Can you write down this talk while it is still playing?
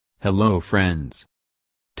Hello friends.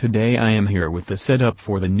 Today I am here with the setup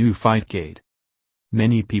for the new Fightcade.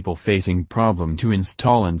 Many people facing problem to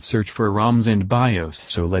install and search for ROMs and BIOS,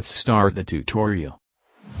 so let's start the tutorial.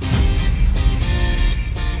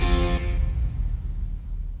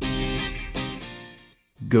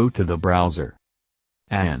 Go to the browser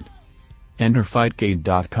and enter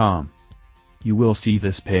fightcade.com. You will see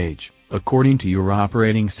this page, according to your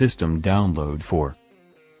operating system download for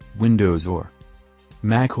Windows or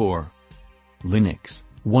Mac or Linux.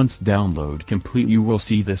 Once download complete, you will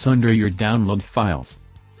see this under your download files.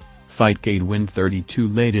 Fightcade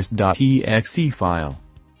Win32 latest.exe file.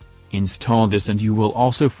 Install this and you will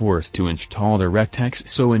also forced to install DirectX,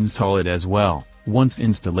 so install it as well. Once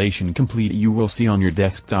installation complete, you will see on your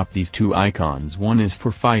desktop these two icons, one is for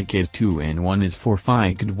Fightcade 2 and one is for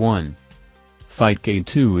Fightcade 1. Fightcade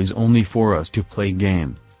 2 is only for us to play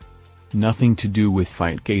game. Nothing to do with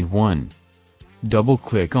Fightcade 1.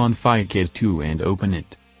 Double-click on Fightcade 2 and open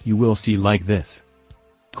it, you will see like this.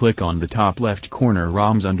 Click on the top left corner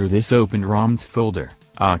ROMs under this Open ROMs folder,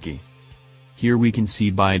 OK. Here we can see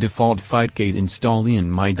by default Fightcade installed in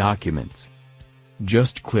My Documents.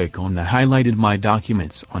 Just click on the highlighted My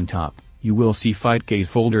Documents on top, you will see Fightcade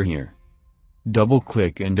folder here.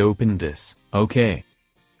 Double-click and open this, OK.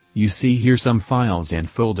 You see here some files and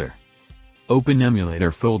folder. Open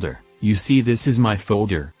emulator folder, you see this is my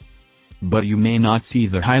folder. But you may not see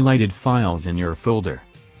the highlighted files in your folder.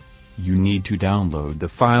 You need to download the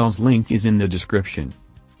files, link is in the description.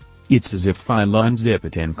 It's a zip file, unzip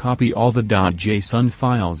it and copy all the .json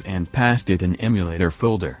files and paste it in emulator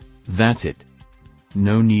folder, that's it.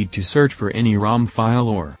 No need to search for any ROM file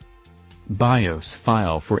or BIOS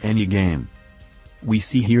file for any game. We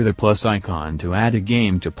see here the plus icon to add a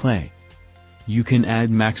game to play. You can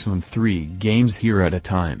add maximum 3 games here at a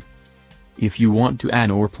time. If you want to add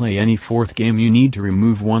or play any fourth game, you need to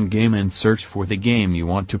remove one game and search for the game you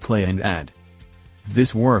want to play and add.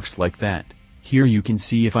 This works like that. Here you can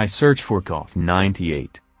see if I search for KOF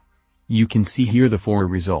 98. You can see here the 4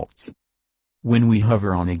 results. When we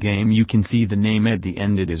hover on a game, you can see the name at the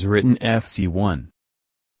end, it is written FC1.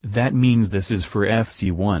 That means this is for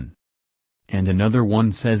FC1. And another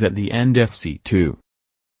one says at the end FC2.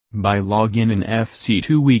 By login in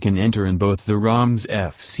FC2 we can enter in both the ROMs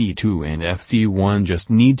FC2 and FC1, just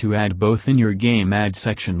need to add both in your game add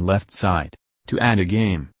section left side. To add a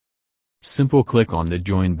game, simple click on the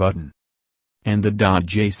join button. And the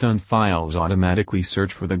 .json files automatically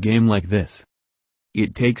search for the game like this.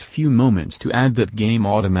 It takes few moments to add that game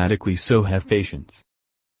automatically, so have patience.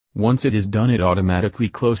 Once it is done, it automatically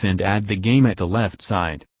close and add the game at the left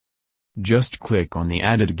side. Just click on the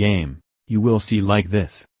added game, you will see like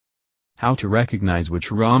this. How to recognize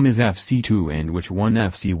which ROM is FC2 and which one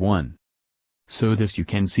FC1. So this you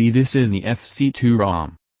can see this is the FC2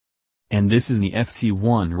 ROM. And this is the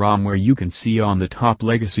FC1 ROM, where you can see on the top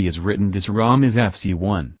legacy is written this ROM is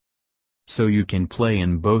FC1. So you can play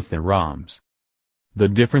in both the ROMs. The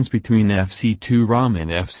difference between FC2 ROM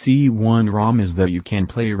and FC1 ROM is that you can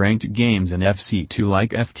play ranked games in FC2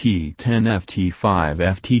 like FT10, FT5,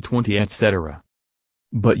 FT20 etc.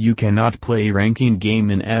 But you cannot play ranking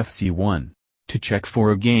game in FC1. To check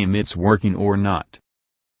for a game it's working or not,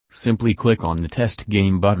 simply click on the test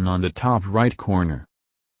game button on the top right corner.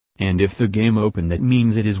 And if the game open, that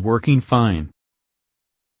means it is working fine.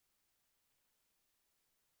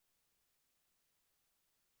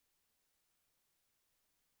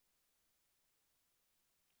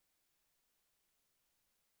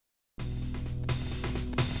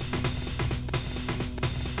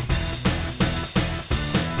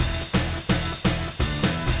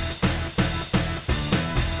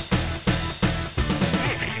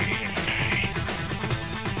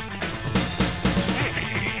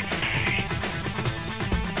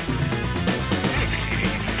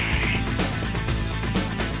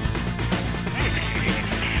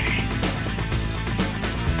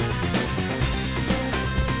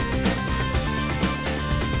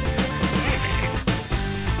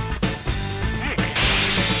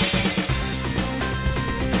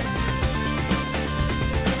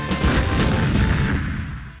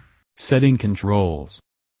 Setting controls.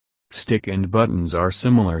 Stick and buttons are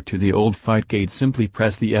similar to the old Fightcade, simply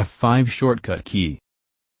press the F5 shortcut key.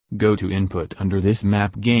 Go to Input under this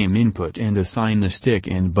map Game Input and assign the stick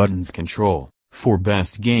and buttons control. For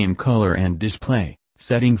best game color and display,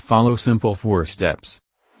 setting follow simple 4 steps.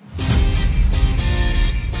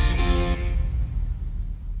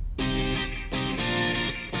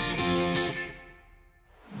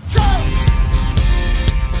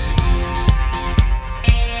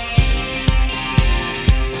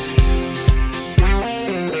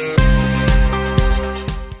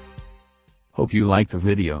 Hope you like the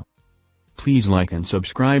video. Please like and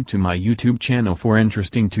subscribe to my YouTube channel for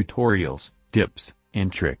interesting tutorials, tips,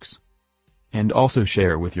 and tricks. And also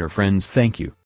share with your friends. Thank you.